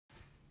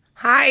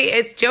Hi,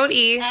 it's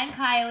Jody. And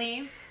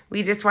Kylie.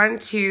 We just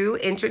wanted to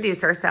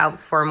introduce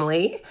ourselves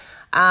formally.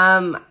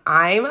 I'm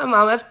a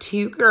mom of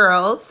 2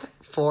 girls,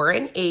 4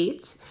 and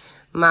 8.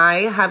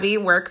 My hubby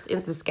works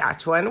in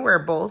Saskatchewan. We're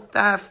both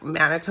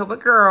Manitoba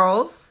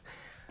girls.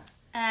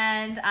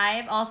 And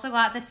I've also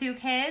got the 2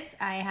 kids.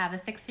 I have a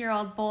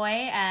 6-year-old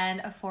boy and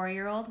a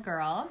 4-year-old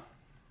girl.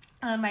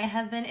 My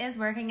husband is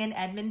working in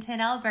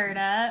Edmonton,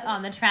 Alberta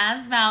on the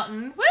Trans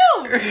Mountain.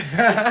 Woo!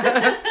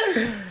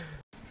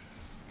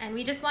 And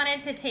we just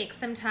wanted to take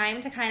some time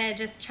to kind of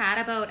just chat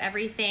about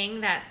everything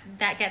that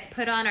gets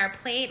put on our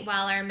plate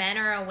while our men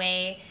are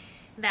away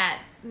that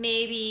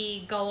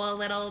maybe go a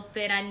little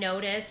bit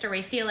unnoticed, or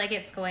we feel like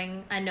it's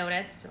going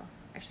unnoticed.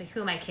 Actually,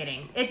 who am I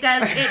kidding? It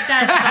does go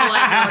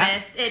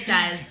unnoticed. It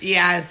does.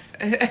 Yes.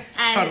 And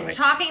Totally.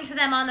 talking to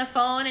them on the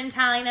phone and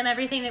telling them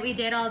everything that we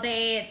did all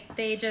day,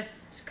 they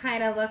just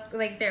kind of look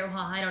like they're, well,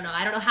 I don't know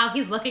how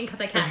he's looking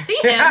because I can't see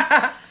him.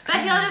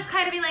 But he'll just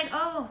kind of be like,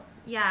 oh,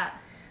 yeah.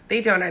 They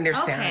don't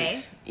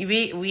understand.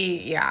 Okay.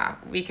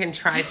 We can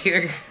try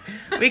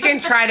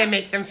to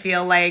make them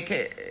feel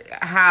like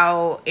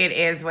how it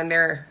is when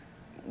they're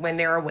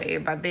away,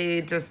 but they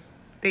just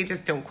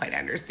don't quite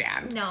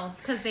understand. No,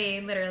 because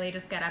they literally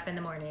just get up in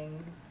the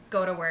morning,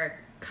 go to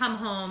work, come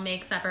home,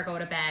 make supper, go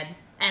to bed,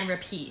 and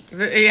repeat.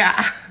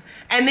 Yeah,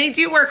 and they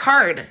do work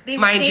hard. They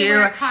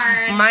work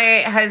hard.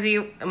 My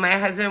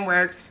husband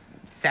works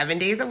 7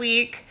 days a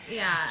week.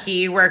 Yeah.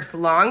 He works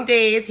long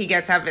days. He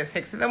gets up at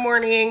 6 a.m.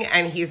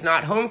 and he's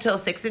not home till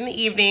 6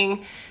 p.m.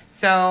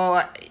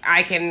 So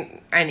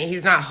and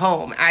he's not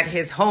home at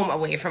his home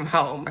away from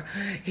home.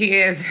 He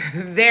is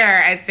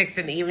there at 6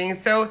 p.m.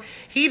 So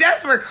he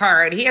does work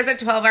hard. He has a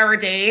 12-hour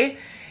day.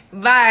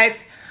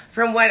 But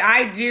from what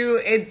I do,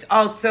 it's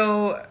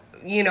also,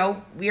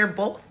 we are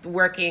both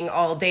working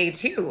all day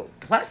too.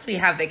 Plus we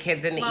have the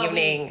kids in the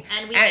evening.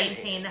 We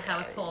maintain the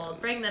household,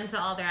 bring them to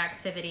all their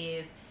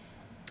activities.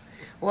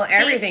 Well,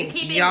 everything,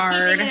 yard,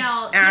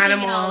 animals,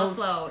 keeping it all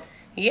afloat.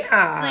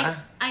 Yeah.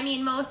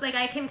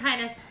 I can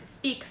kind of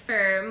speak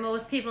for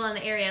most people in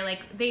the area.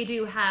 Like, they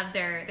do have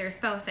their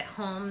spouse at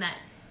home that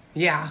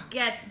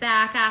gets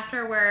back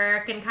after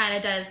work and kind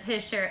of does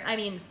his share.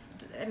 I'm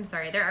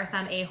sorry, there are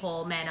some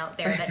a-hole men out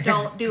there that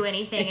don't do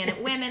anything.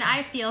 And women,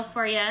 I feel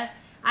for you.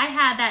 I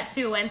had that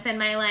too once in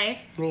my life.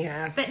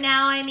 Yes. But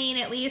now,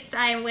 at least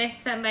I'm with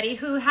somebody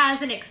who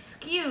has an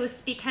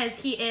excuse because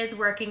he is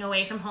working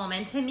away from home.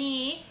 And to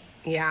me,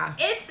 yeah,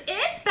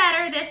 it's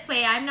better this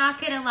way, I'm not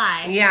gonna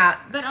lie. Yeah.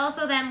 But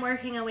also them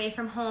working away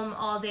from home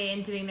all day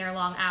and doing their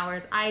long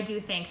hours, I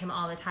do thank him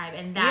all the time,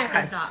 and that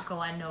does not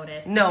go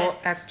unnoticed. No,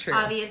 that's true.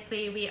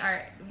 Obviously we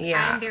are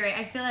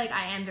I feel like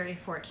I am very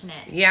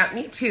fortunate. Yeah,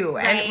 me too.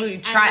 Right?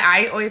 And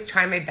I always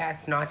try my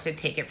best not to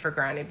take it for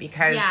granted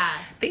because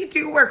they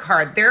do work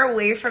hard. They're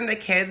away from the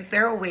kids,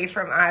 they're away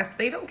from us.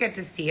 They don't get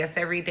to see us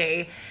every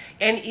day.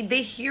 And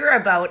they hear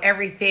about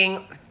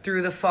everything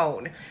through the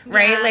phone,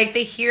 right? Yeah. Like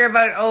they hear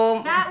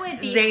about that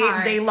would be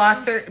hard. They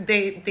lost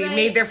they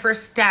made their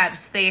first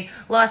steps, they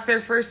lost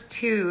their first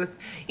tooth,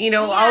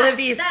 all of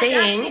these things.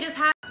 That actually just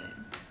happened.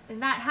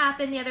 And that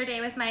happened the other day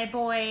with my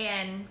boy,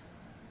 and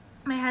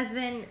my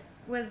husband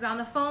was on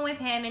the phone with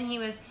him, and he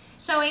was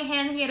showing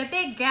him he had a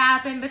big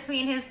gap in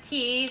between his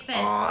teeth,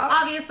 and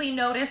obviously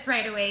noticed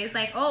right away. He's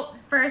like, oh,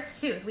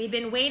 first tooth. We've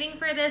been waiting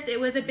for this. It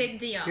was a big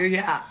deal.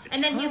 Yeah.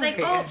 And then he's like,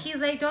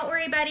 don't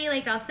worry, buddy.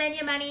 Like, I'll send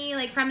you money,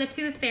 like, from the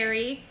tooth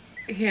fairy.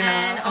 Yeah.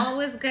 And all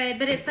was good.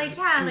 But it's like,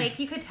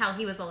 you could tell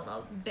he was a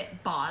little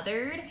bit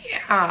bothered.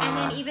 Yeah.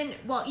 And then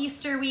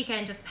Easter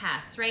weekend just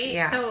passed, right?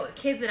 Yeah. So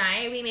kids and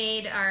I, we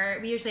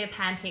usually have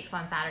pancakes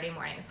on Saturday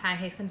mornings,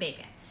 pancakes and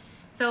bacon.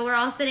 So we're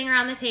all sitting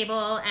around the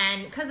table,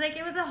 and because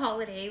it was a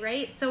holiday,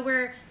 right? So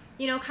we're,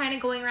 kind of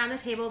going around the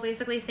table,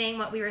 basically saying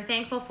what we were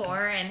thankful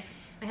for. And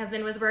my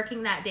husband was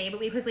working that day, but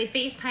we quickly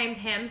FaceTimed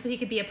him so he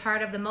could be a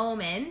part of the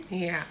moment.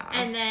 Yeah.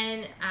 And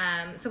then,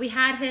 so we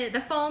had the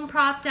phone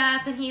propped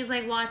up, and he's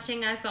like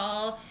watching us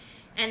all.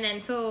 And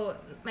then so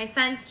my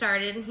son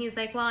started, and he's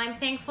like, well, I'm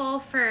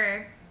thankful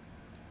for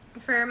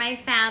my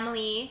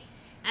family.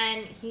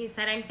 And he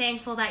said, I'm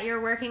thankful that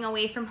you're working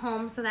away from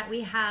home so that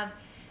we have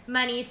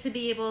money to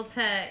be able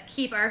to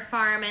keep our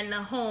farm and the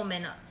home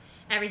and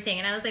everything.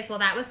 And I was like, well,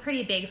 that was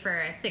pretty big for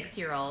a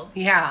 6-year-old.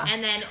 Yeah.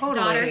 And then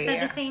daughter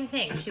said the same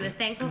thing. She was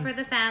thankful for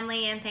the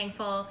family and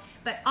thankful,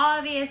 but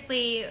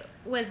obviously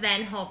was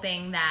then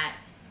hoping that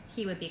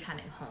he would be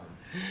coming home.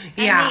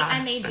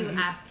 And they do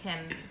ask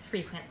him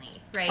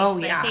frequently, right? Oh,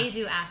 yeah. They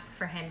do ask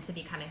for him to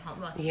be coming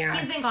home. Well, yes.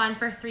 He's been gone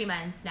for 3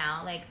 months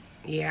now.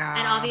 Yeah.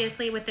 And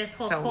obviously with this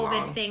whole COVID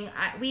long. thing,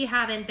 we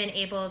haven't been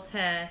able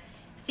to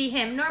see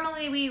him.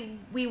 Normally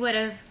we would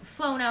have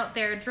flown out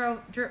there, driven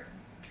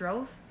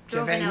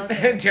out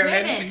there.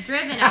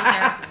 Driven out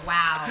there.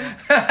 Wow.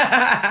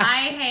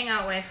 I hang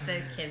out with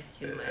the kids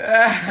too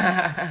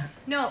much.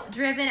 No,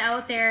 driven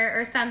out there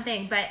or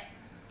something, but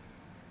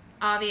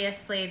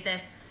obviously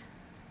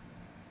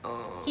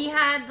he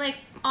had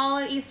all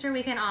of Easter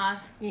weekend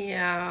off.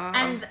 Yeah.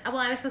 And I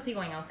was supposed to be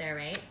going out there,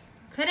 right?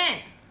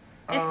 Couldn't.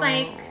 It's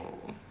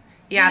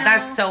Yeah, you know?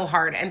 that's so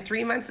hard. And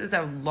 3 months is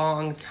a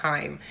long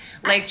time.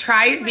 Like,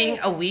 try being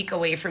a week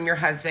away from your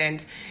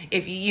husband.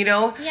 If you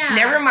know,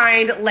 never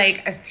mind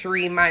like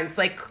 3 months.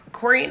 Like,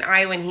 Corey and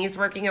I, when he's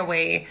working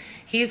away,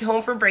 he's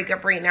home for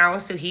breakup right now.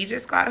 So he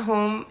just got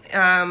home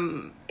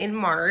in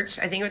March,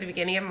 I think at the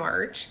beginning of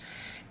March.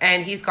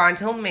 And he's gone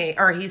till May,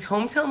 or he's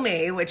home till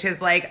May, which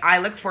is like, I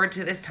look forward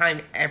to this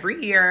time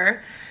every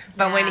year.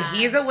 But when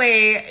he's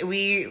away,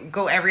 we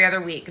go every other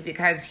week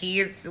because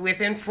he's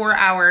within 4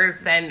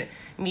 hours. Then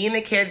me and the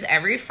kids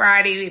every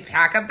Friday, we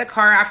pack up the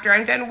car after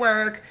I'm done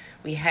work.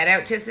 We head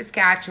out to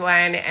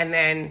Saskatchewan and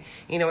then,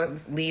 you know,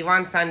 leave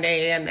on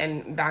Sunday and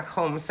then back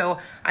home. So,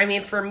 I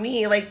mean, for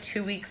me, like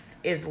 2 weeks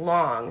is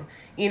long.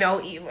 You know,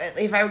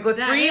 if I would go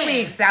 3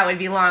 weeks, that would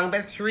be long.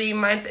 But 3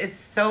 months is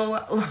so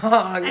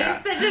long.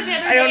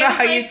 I don't know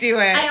how you do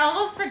it. I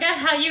almost forget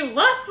how you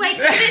look. Like,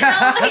 even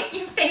though, like,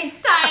 you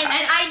FaceTime,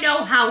 and I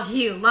know how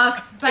he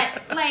looks,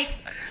 but, like...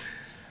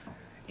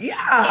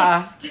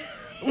 Yeah.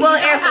 Well,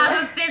 you don't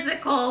have a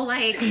physical,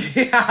 like...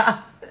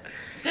 Yeah.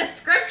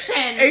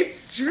 Description.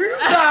 It's true,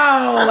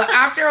 though.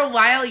 After a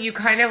while, you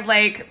kind of,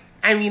 like...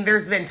 I mean,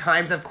 there's been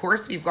times, of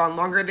course, we've gone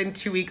longer than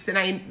 2 weeks, and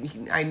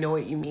I know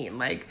what you mean.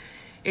 Like...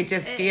 It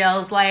just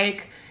feels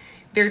like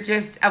they're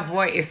just a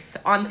voice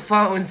on the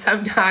phone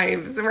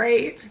sometimes,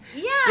 right?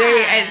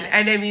 Yeah.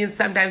 And I mean,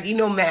 sometimes, you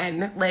know,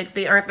 men, like,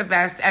 they aren't the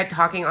best at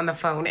talking on the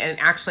phone and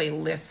actually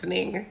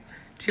listening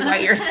to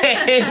what you're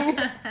saying.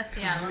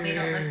 Yeah, well, they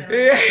don't listen.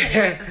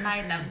 Right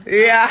beside them. So.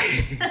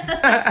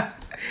 Yeah.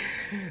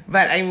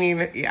 But, I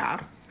mean,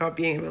 yeah. Not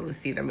being able to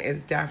see them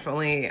is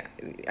definitely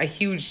a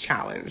huge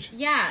challenge.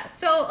 Yeah.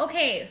 So,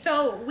 okay.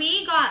 So,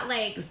 we got,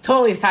 like... It's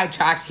totally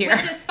sidetracked here.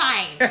 Which is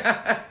fine.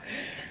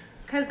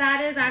 Because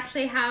that is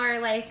actually how our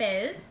life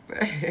is.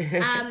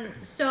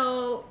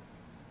 So,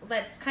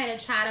 let's kind of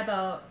chat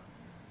about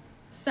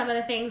some of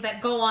the things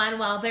that go on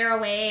while they're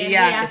away and we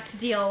have to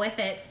deal with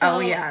it. So,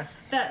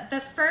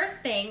 the first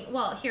thing...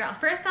 Well, here,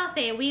 first I'll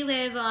say we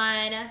live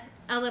on...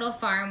 a little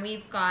farm.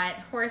 We've got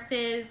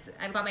horses.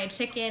 I've got my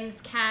chickens,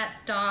 cats,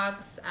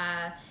 dogs.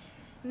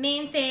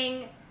 Main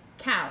thing,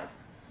 cows.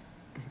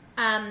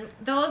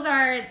 Those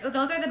are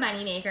the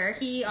money maker.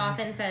 He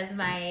often says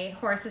my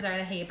horses are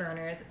the hay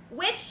burners,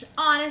 which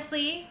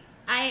honestly,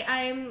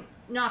 I'm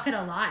not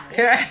gonna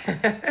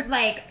lie.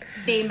 Like,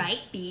 they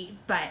might be,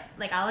 but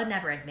like I'll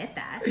never admit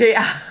that.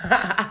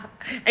 Yeah.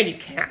 And you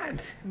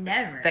can't.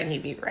 Never. Then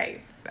he'd be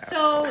right.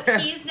 So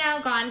he's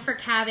now gone for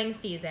calving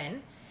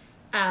season.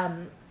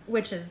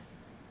 Which is,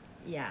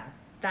 yeah,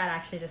 that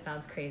actually just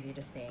sounds crazy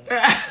just saying.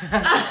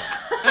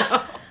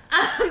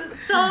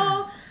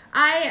 So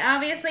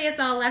obviously it's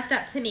all left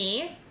up to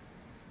me,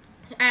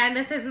 and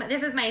this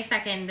is my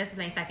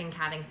second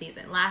calving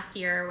season. Last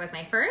year was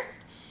my first.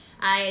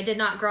 I did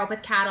not grow up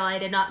with cattle. I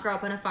did not grow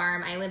up on a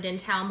farm. I lived in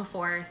town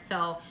before,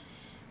 so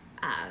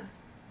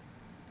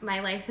my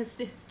life has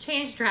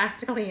changed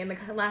drastically in the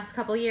last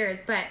couple years.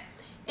 But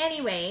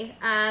anyway,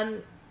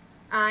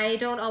 I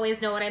don't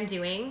always know what I'm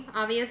doing,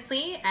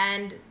 obviously,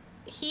 and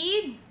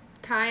he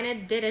kind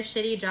of did a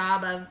shitty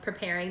job of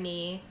preparing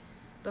me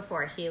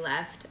before he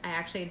left. I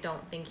actually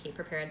don't think he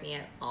prepared me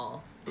at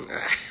all.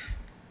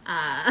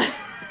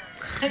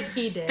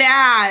 He did.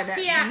 Bad.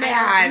 Yeah,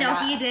 bad. No,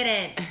 he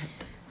didn't.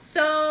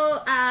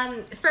 So,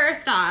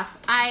 first off,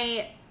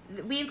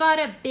 we've got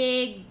a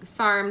big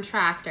farm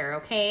tractor,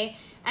 okay?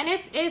 And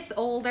it's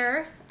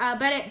older,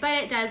 but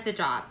it does the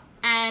job.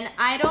 And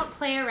I don't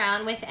play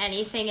around with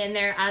anything in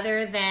there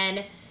other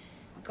than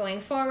going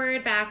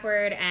forward,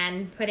 backward,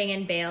 and putting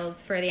in bales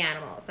for the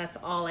animals. That's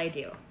all I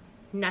do.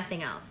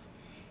 Nothing else.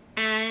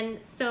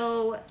 And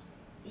so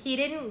he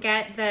didn't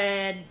get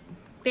the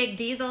big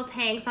diesel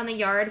tanks on the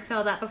yard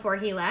filled up before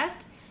he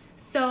left.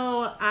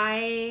 So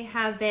I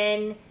have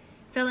been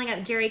filling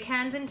up jerry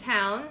cans in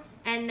town,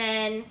 and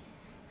then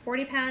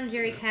 40-pound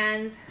jerry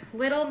cans,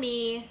 little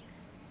me...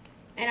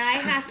 And I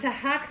have to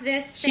huck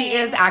this thing. She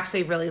is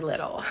actually really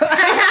little.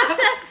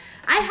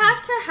 I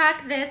have to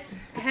huck this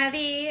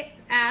heavy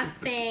ass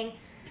thing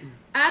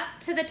up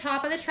to the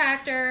top of the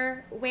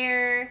tractor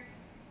where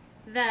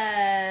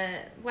the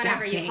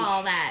whatever you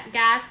call that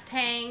gas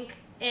tank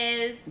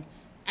is,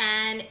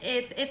 and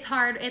it's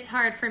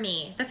hard for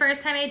me. The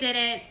first time I did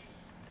it,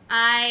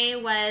 I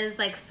was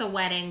like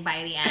sweating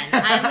by the end.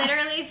 I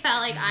literally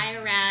felt like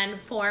I ran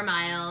 4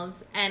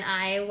 miles, and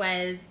I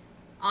was...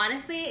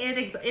 Honestly,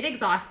 it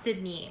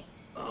exhausted me.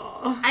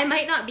 Oh. I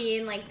might not be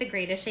in like the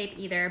greatest shape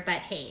either, but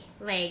hey,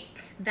 like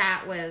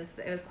it was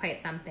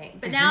quite something.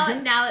 But now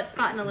it's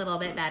gotten a little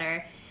bit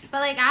better. But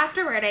like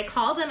afterward, I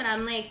called him and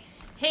I'm like,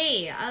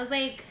 hey, I was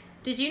like,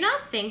 did you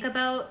not think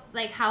about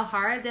like how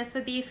hard this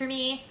would be for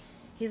me?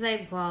 He's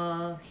like,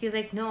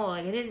 no,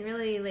 like I didn't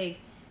really like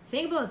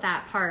think about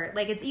that part.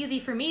 Like it's easy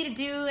for me to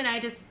do, and I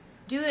just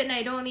do it and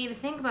I don't even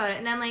think about it.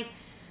 And I'm like,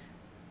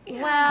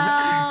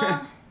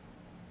 well.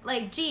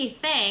 Like, gee,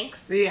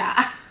 thanks.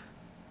 Yeah.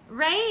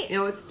 Right? You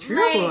know, it's true.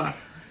 Like,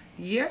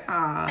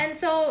 yeah. And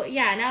so,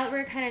 yeah, now that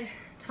we're kind of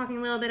talking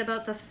a little bit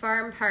about the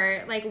farm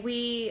part, like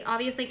we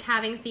obviously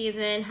calving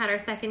season, had our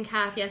second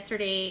calf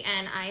yesterday,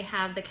 and I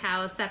have the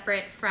cows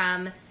separate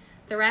from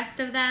the rest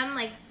of them,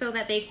 like so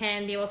that they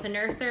can be able to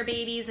nurse their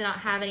babies and not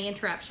have any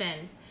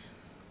interruptions.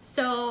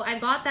 So I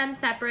got them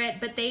separate,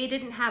 but they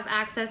didn't have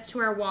access to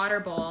our water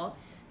bowl.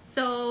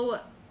 So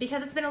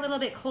because it's been a little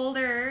bit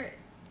colder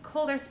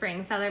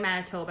spring, southern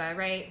Manitoba,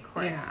 right? Of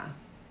course. Yeah.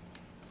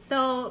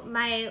 So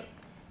my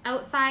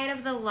outside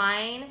of the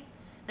line,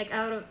 like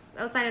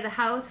outside of the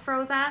house,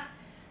 froze up.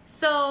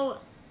 So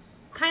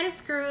kind of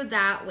screwed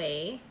that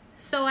way.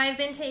 So I've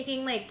been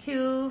taking like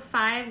 2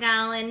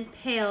 5-gallon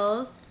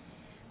pails,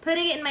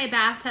 putting it in my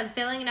bathtub,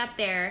 filling it up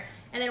there,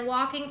 and then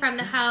walking from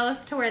the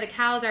house to where the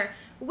cows are.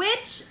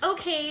 Which,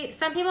 okay,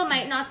 some people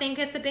might not think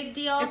it's a big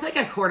deal. It's like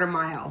a quarter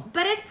mile.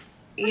 But it's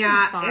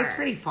far. It's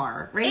pretty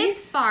far, right?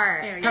 It's far.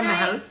 From the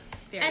house?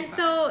 And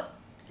so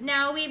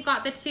now we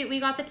got the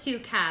two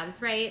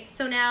calves, right?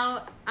 So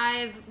now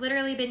I've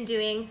literally been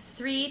doing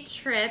 3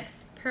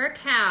 trips per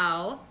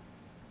cow.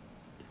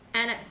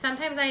 And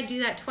sometimes I do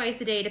that twice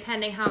a day,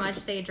 depending how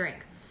much they drink.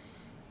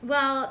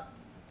 Well,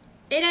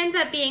 it ends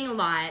up being a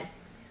lot.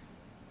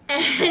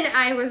 And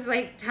I was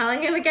like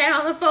telling him again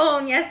on the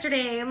phone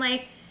yesterday. I'm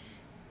like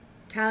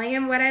telling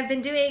him what I've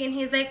been doing, and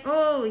he's like,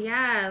 "Oh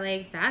yeah,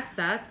 like that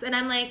sucks." And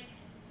I'm like,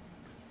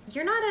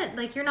 "You're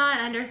not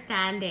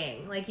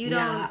understanding. Like you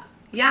don't.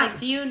 Yeah. Like,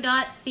 do you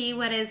not see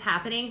what is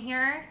happening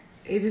here?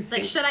 It's just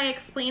like, should I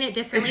explain it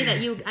differently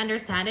that you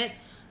understand it?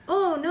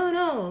 Oh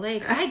no.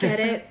 Like I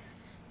get it.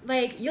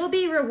 Like you'll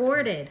be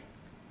rewarded.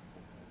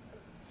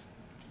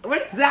 What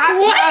does that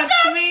supposed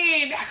to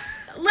mean?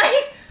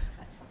 Like,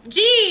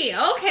 gee,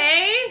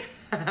 okay.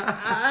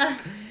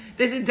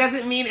 This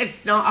doesn't mean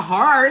it's not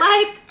hard.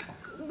 Like,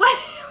 what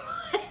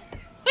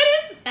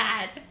is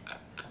that?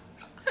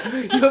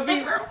 You'll be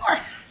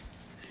rewarded.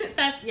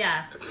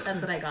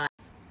 That's what I got.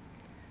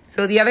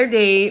 So the other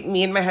day,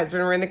 me and my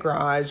husband were in the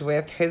garage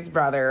with his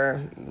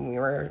brother. We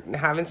were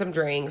having some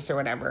drinks or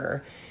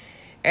whatever.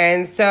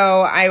 And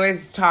so I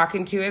was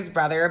talking to his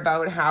brother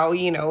about how,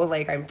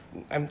 like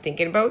I'm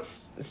thinking about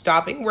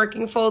stopping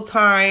working full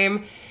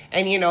time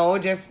and,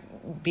 just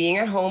being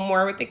at home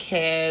more with the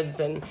kids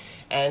and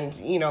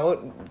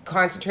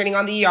concentrating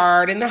on the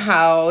yard and the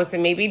house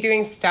and maybe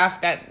doing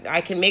stuff that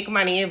I can make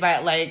money,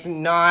 but like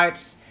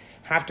not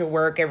have to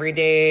work every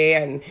day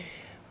and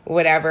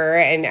whatever.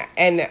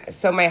 And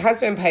so my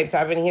husband pipes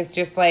up and he's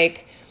just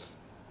like,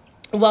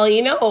 well,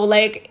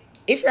 like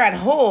if you're at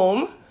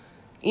home,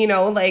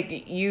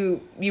 like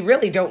you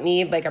really don't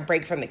need like a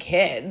break from the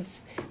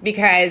kids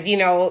because,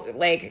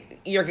 like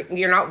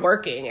you're not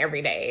working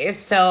every day.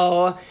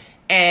 So,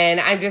 and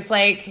I'm just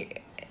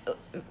like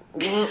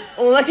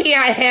looking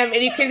at him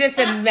and you can just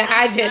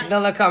imagine the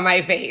look on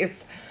my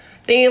face.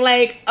 Thinking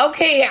like,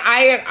 okay,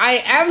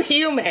 I am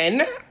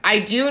human. I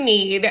do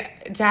need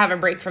to have a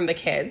break from the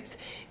kids,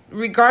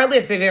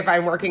 regardless of if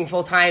I'm working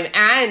full time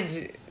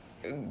and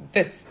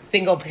this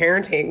single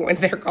parenting when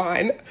they're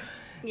gone.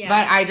 Yeah.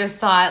 But I just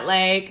thought,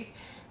 like,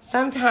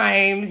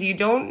 sometimes you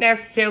don't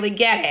necessarily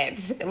get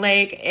it.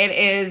 Like, it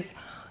is,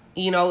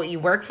 you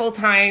work full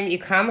time, you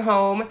come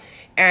home,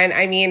 and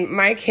I mean,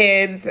 my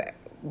kids,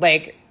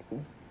 like,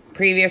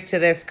 previous to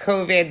this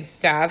COVID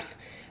stuff,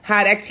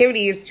 had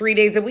activities 3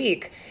 days a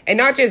week. And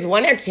not just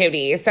one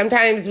activity.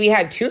 Sometimes we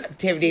had 2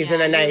 activities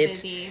in a night.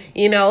 Busy.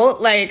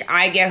 Like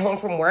I get home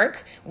from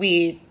work,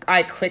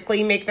 I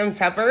quickly make them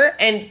supper,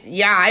 and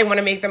I want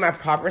to make them a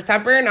proper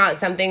supper, not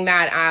something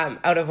that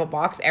out of a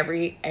box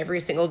every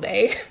single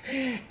day.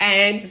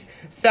 And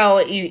so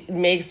you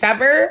make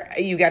supper,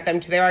 you get them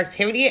to their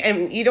activity,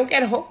 and you don't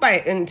get home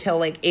until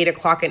like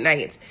 8:00 at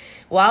night.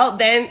 Well,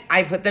 then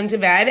I put them to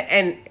bed,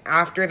 and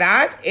after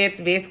that, it's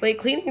basically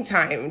cleaning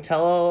time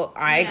until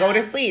I go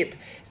to sleep.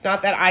 It's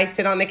not that I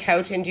sit on the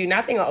couch and do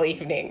nothing all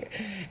evening.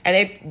 And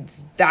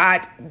it's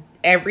that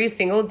every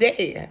single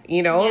day,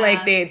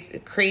 like it's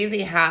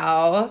crazy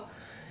how,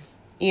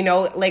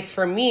 like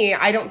for me,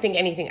 I don't think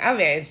anything of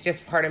it. It's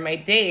just part of my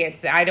day.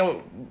 I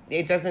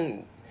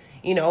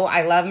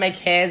love my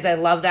kids. I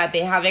love that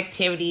they have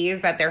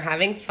activities, that they're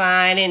having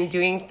fun and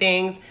doing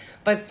things.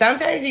 But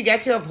sometimes you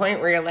get to a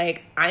point where you're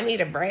like, I need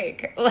a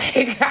break.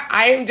 Like,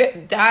 I'm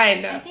just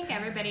done. I think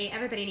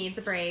everybody needs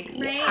a break,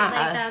 right? Yeah.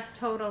 Like, that's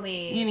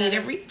totally... You need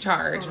a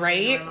recharge,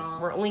 totally right?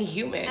 Normal. We're only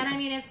human. And I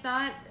mean, it's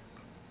not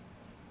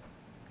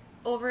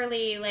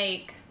overly,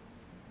 like...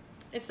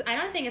 I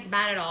don't think it's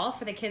bad at all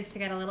for the kids to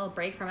get a little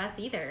break from us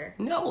either.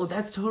 No,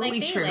 that's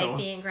totally true. They like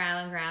being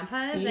grandma and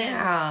grandpas.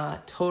 Yeah,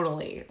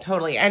 totally.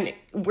 And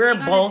we're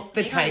both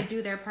the type... They gotta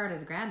do their part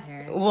as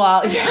grandparents.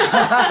 Well,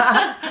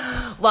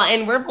 yeah. Well,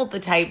 and we're both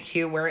the type,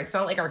 too, where it's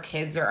not like our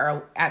kids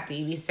are at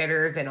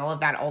babysitters and all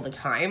of that all the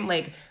time.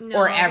 Like,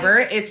 or ever.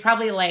 It's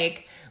probably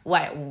like,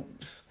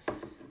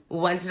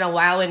 once in a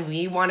while when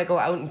we want to go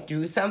out and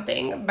do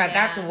something. But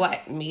that's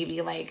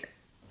maybe like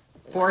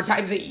 4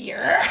 times a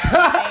year.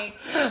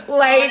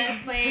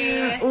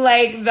 Honestly,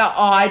 like the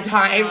odd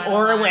time not a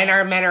or lot. when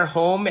our men are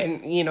home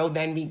and, you know,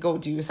 then we go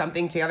do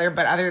something together.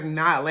 But other than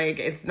that, like,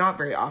 it's not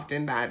very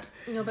often that.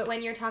 No, but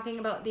when you're talking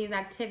about these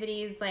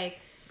activities, like,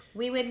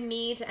 we would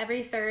meet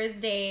every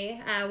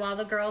Thursday while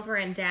the girls were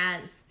in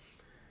dance.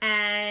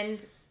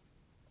 And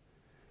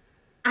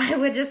I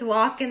would just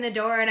walk in the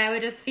door and I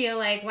would just feel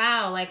like,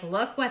 wow, like,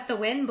 look what the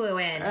wind blew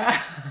in.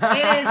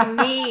 It is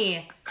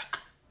me.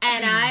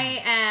 And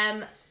I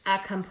am a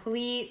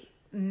complete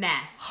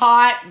mess.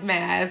 Hot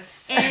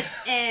mess. It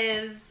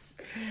is.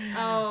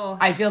 Oh.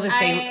 I feel the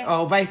same.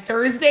 By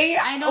Thursday,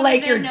 I don't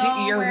like even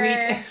know your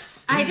where, week.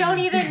 I don't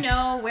even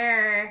know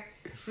where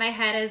my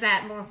head is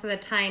at most of the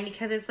time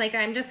because it's like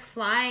I'm just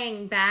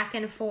flying back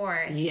and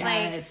forth.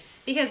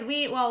 Yes. Like, because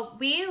we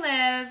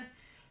live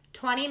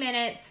 20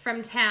 minutes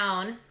from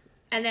town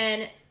and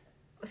then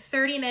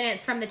 30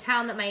 minutes from the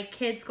town that my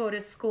kids go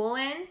to school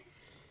in.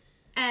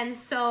 And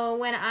so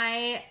when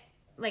I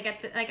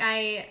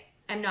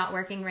I'm not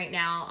working right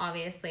now,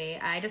 obviously.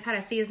 I just had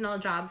a seasonal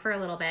job for a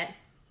little bit.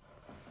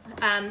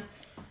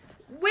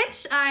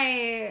 Which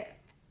I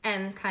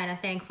am kind of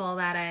thankful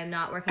that I'm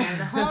not working out of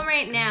the home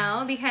right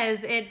now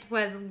because it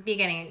was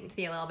beginning to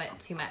be a little bit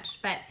too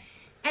much. But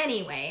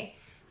anyway,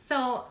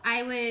 so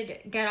I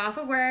would get off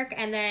of work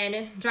and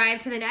then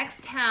drive to the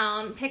next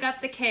town, pick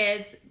up the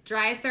kids,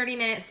 drive 30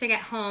 minutes to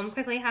get home,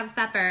 quickly have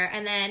supper,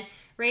 and then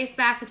race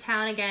back to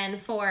town again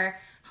for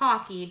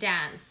hockey,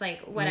 dance, like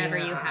whatever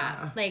you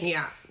have. Like,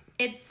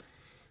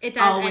 it does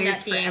Always, end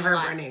up being a forever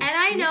lot. running. And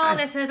I know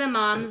this is a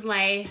mom's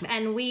life,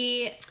 and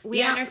we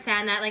Yeah.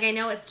 understand that. Like, I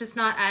know it's just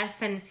not us,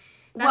 and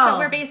that's Well,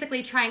 what we're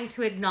basically trying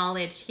to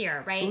acknowledge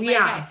here, right? Like,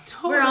 Yeah,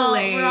 We're all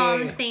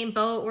totally. in the same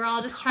boat. We're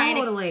all just trying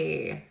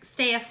to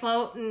stay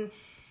afloat and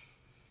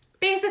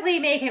basically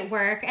make it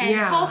work. And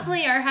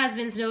hopefully our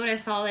husbands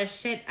notice all this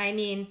shit. I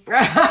mean...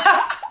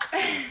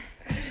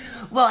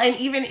 Well, and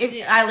even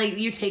if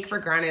you take for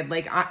granted,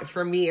 like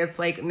for me, it's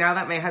like now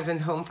that my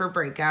husband's home for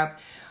breakup,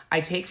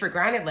 I take for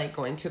granted like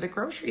going to the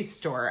grocery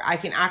store. I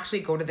can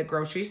actually go to the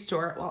grocery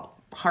store.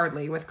 Well,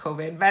 hardly with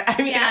COVID, but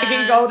I mean, I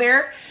can go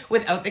there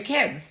without the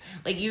kids.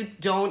 Like you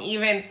don't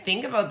even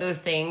think about those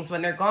things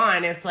when they're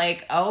gone. It's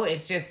like, oh,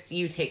 it's just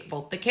you take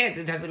both the kids.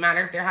 It doesn't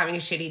matter if they're having a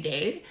shitty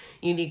day.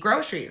 You need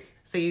groceries.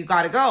 So you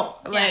got to go.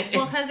 Like,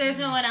 well, because there's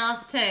no one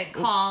else to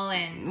call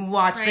and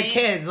watch the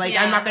kids. Like,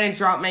 I'm not going to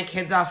drop my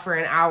kids off for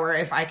an hour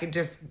if I could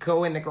just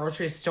go in the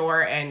grocery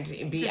store and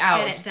be just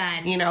out. Get it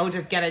done. You know,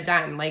 just get it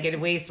done. Like, it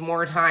wastes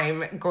more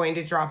time going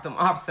to drop them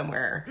off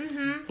somewhere.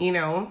 You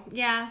know?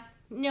 Yeah.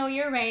 No,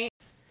 you're right.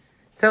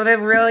 So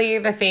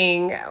the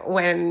thing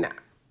when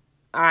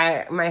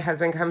my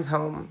husband comes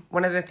home,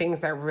 one of the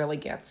things that really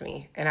gets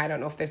me, and I don't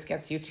know if this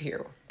gets you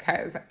too,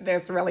 because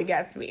this really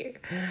gets me,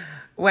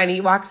 when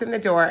he walks in the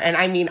door, and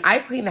I mean, I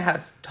clean the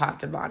house top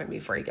to bottom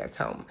before he gets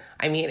home.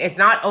 I mean, it's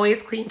not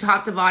always clean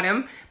top to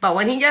bottom, but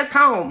when he gets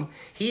home,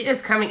 he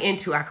is coming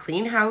into a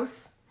clean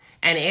house,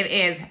 and it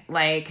is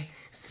like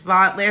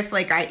spotless.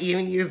 Like I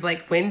even use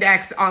like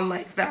Windex on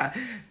like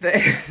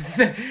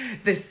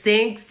the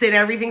sinks and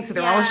everything, so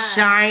they're all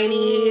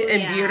shiny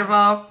and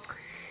beautiful.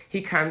 He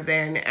comes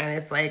in and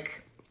it's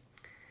like,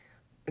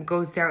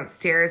 goes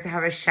downstairs to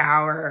have a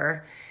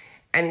shower.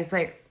 And he's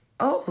like,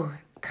 oh,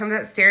 comes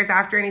upstairs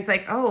after and he's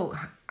like, oh,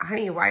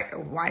 honey,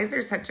 why is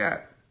there such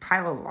a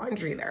pile of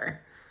laundry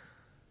there?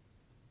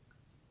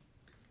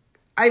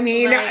 I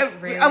mean,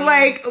 Like, really? I'm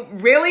like,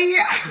 really?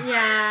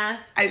 Yeah.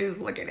 I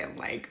just look at him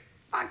like,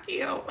 fuck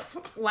you.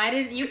 Why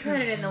did you put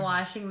it in the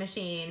washing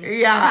machine?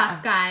 Yeah.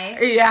 Tough guy.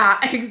 Yeah,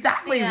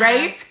 exactly, Yeah.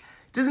 right?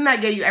 Doesn't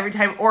that get you every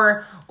time?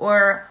 Or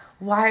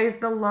why is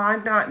the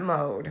lawn not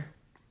mowed?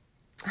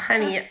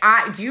 Honey,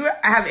 do you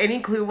have any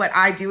clue what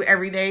I do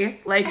every day?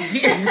 Like,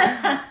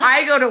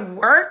 I go to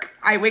work.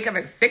 I wake up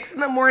at 6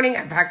 a.m.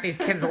 I pack these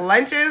kids'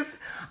 lunches.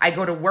 I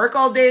go to work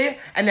all day,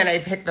 and then I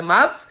pick them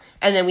up,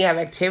 and then we have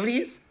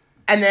activities,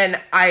 and then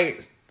I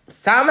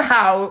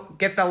somehow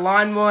get the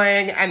lawn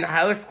mowing and the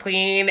house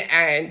clean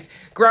and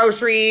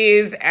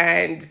groceries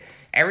and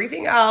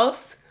everything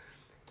else,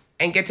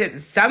 and get to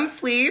some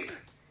sleep,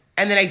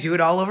 and then I do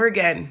it all over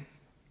again.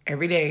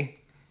 Every day.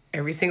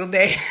 Every single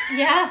day.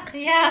 Yeah.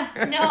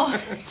 No.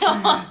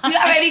 Do you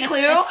have any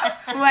clue?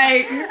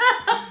 Like,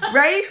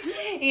 right?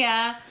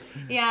 Yeah.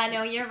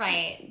 No, you're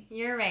right.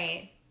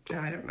 I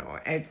don't know.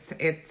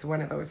 It's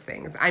one of those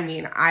things. I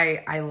mean,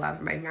 I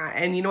love my man.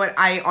 And you know what?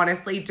 I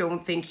honestly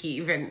don't think he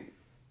even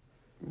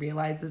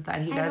realizes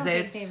that he does it. I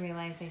don't think they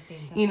realize they say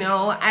stuff. You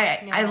know,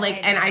 I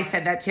like, and I don't.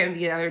 said that to him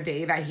the other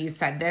day that he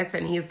said this,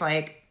 and he's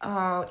like,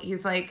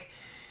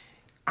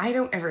 I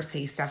don't ever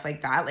say stuff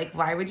like that. Like,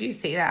 why would you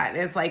say that?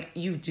 And it's like,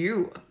 you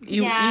do.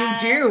 You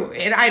do.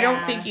 And I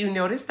don't think you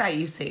notice that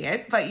you say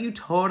it, but you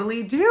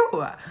totally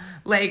do.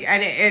 Like,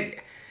 and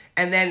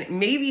then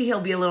maybe he'll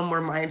be a little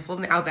more mindful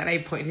now that I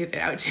pointed it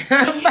out to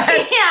him.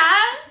 But,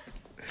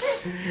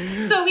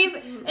 So we've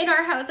in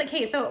our house, like,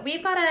 okay, so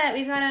we've got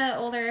a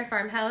older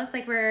farmhouse.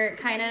 Like,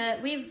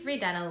 we've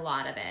redone a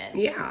lot of it.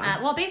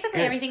 Yeah. Well,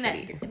 basically It's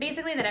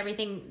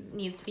everything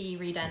needs to be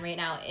redone right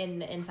now. In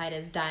the inside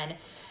is done.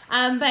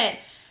 But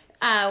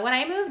when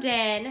I moved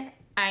in,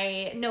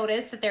 I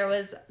noticed that there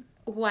was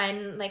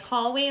one like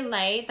hallway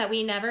light that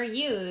we never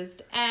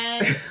used,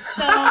 and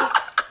so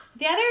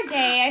the other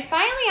day I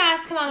finally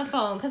asked him on the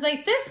phone because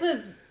like this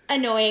was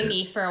annoying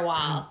me for a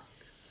while.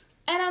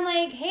 And I'm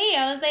like, hey,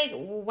 I was like,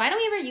 why don't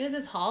we ever use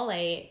this hall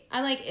light?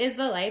 I'm like, is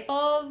the light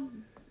bulb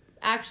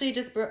actually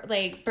just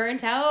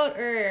burnt out,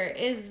 or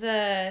does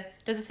the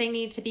thing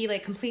need to be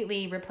like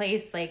completely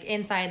replaced, like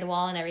inside the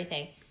wall and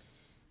everything?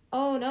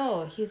 Oh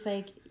no, he's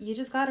like, you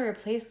just got to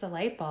replace the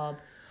light bulb.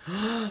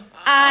 Oh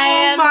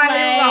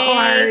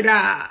my Lord!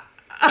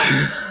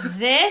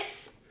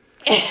 This,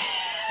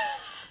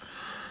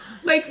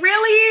 like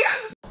really?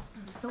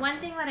 So one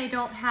thing that I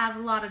don't have a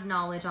lot of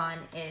knowledge on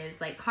is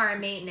like car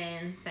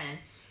maintenance and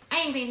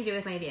anything to do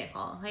with my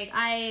vehicle. Like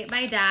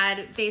my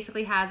dad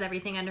basically has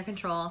everything under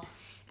control.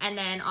 And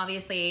then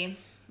obviously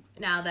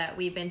now that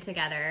we've been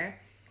together,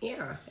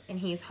 yeah, and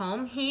he's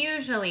home, he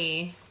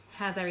usually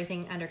has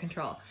everything under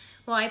control.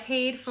 Well, I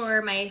paid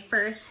for my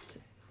first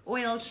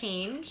oil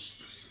change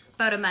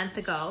about a month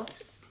ago.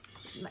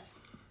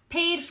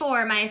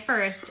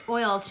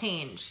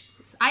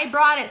 I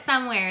brought it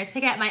somewhere to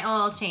get my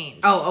oil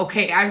changed. Oh,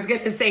 okay. I was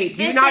going to say,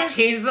 do you not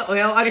change the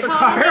oil on your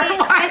car?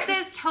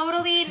 This is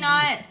totally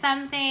not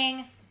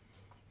something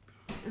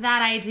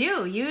that I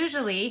do.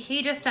 Usually,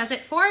 he just does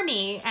it for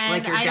me.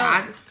 And like your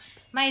dad?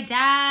 My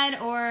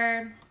dad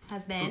or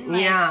husband.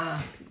 Like,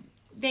 yeah.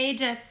 They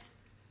just,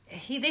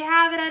 they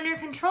have it under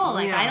control.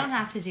 Like, yeah. I don't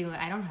have to do any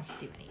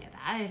of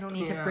that. I don't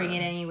need to bring it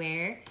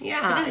anywhere.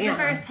 Yeah. But this is the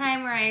first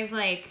time where I've,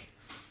 like,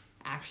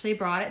 actually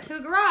brought it to a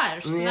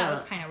garage. So that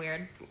was kind of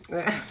weird.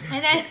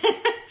 And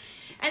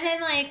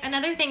then like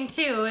another thing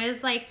too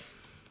is like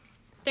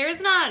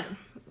there's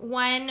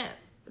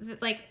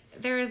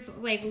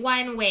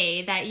one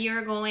way that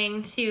you're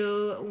going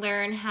to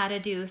learn how to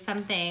do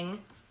something.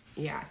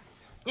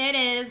 Yes. It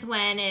is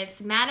when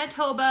it's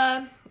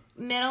Manitoba,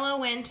 middle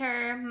of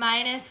winter,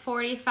 minus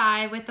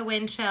 45 with the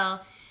wind chill,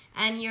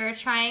 and you're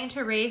trying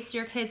to race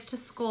your kids to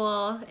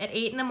school at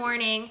 8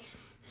 a.m.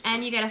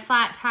 and you get a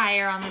flat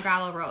tire on the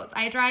gravel roads.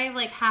 I drive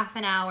like half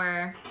an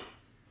hour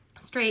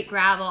straight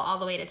gravel all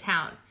the way to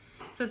town.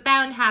 So it's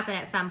bound to happen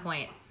at some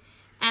point.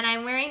 And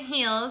I'm wearing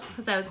heels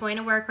because I was going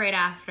to work right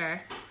after.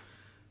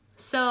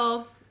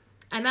 So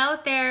I'm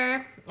out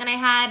there and I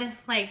had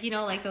like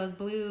those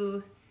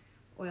blue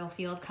oil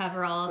field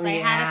coveralls. I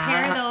had a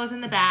pair of those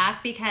in the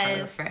back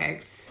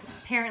because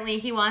apparently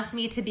he wants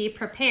me to be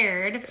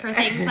prepared for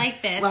things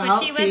like this. Well,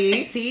 Which he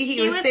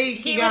was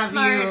thinking of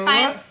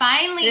smart,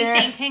 finally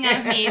thinking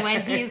of me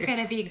when he's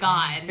going to be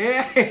gone.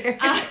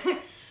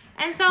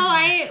 And so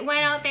I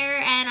went out there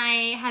and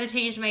I had to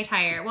change my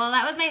tire. Well,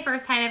 that was my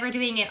first time ever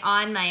doing it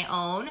on my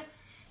own.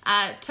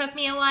 Took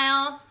me a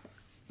while,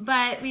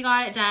 but we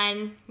got it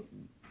done.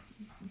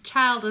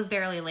 Child was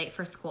barely late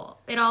for school.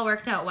 It all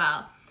worked out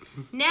well.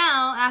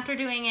 Now, after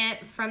doing it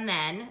from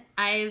then,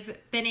 I've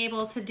been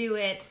able to do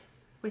it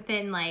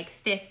within like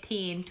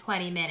 15,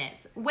 20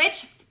 minutes,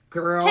 which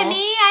girl, to me,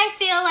 I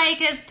feel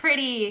like is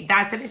pretty...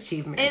 That's an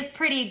achievement. Is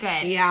pretty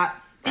good. Yeah,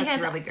 that's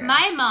because really good.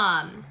 My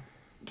mom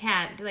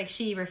can't, like,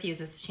 she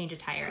refuses to change a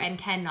tire and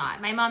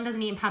cannot. My mom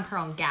doesn't even pump her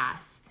own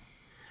gas.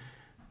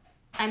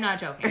 I'm not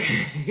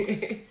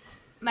joking.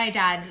 My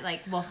dad,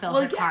 like, will fill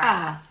her car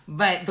up.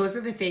 But those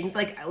are the things,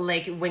 like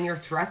when you're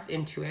thrust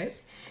into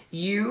it,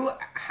 you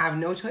have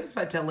no choice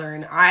but to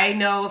learn. I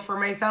know for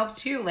myself,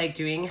 too, like,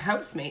 doing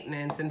house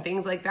maintenance and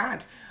things like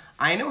that.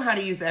 I know how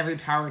to use every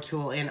power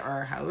tool in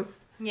our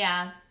house.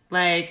 Yeah.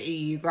 Like,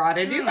 you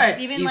gotta do it.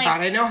 You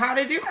gotta know how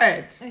to do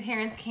it. My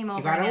parents came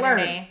over the other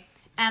day.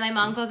 And my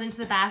mom goes into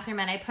the bathroom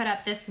and I put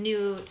up this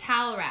new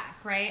towel rack,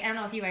 right? I don't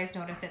know if you guys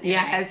noticed it.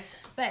 Yes.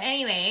 But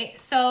anyway,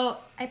 so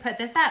I put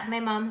this up.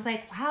 My mom's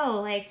like, wow,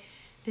 like,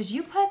 did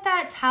you put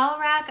that towel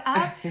rack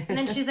up? And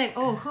then she's like,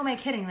 oh, who am I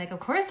kidding? Like, of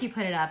course you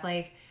put it up.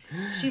 Like,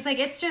 she's like,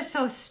 it's just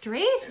so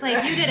straight.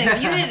 Like, you did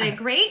a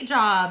great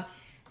job.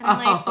 And I'm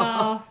like,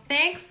 well,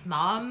 thanks,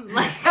 Mom.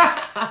 Like,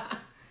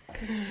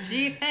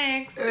 gee,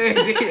 thanks.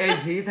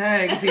 Gee,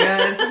 thanks,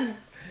 yes.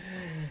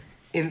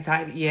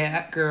 Inside,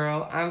 yeah,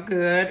 girl, I'm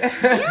good.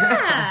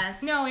 Yeah.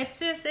 No, it's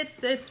just,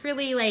 it's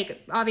really,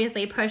 like,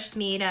 obviously pushed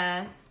me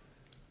to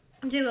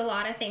do a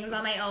lot of things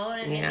on my own.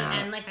 And in the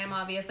end, like, I'm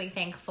obviously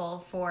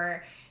thankful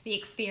for the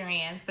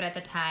experience. But at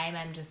the time,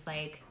 I'm just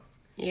like,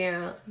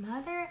 yeah,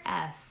 mother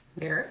F.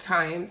 There are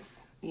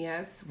times,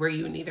 yes, where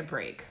you need a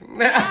break.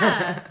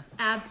 Yeah,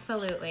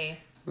 absolutely.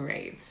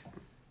 Right.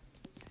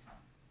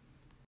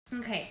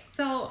 Okay,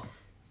 so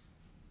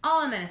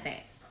all I'm going to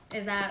say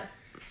is that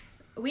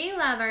we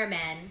love our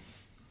men.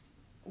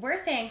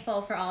 We're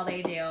thankful for all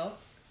they do.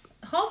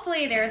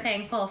 Hopefully they're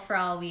thankful for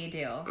all we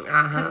do.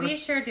 Because we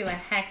sure do a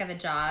heck of a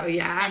job.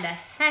 Yeah. And a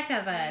heck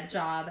of a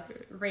job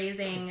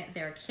raising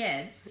their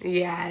kids.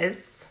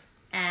 Yes.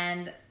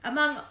 And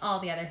among all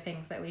the other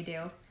things that we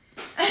do.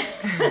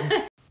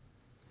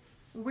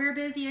 We're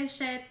busy as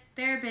shit.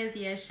 They're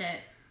busy as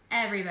shit.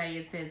 Everybody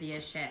is busy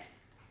as shit.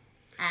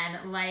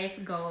 And life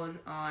goes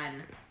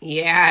on.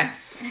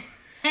 Yes.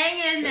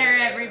 Hang in there,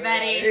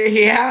 everybody.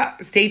 Yeah.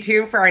 Stay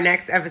tuned for our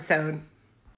next episode.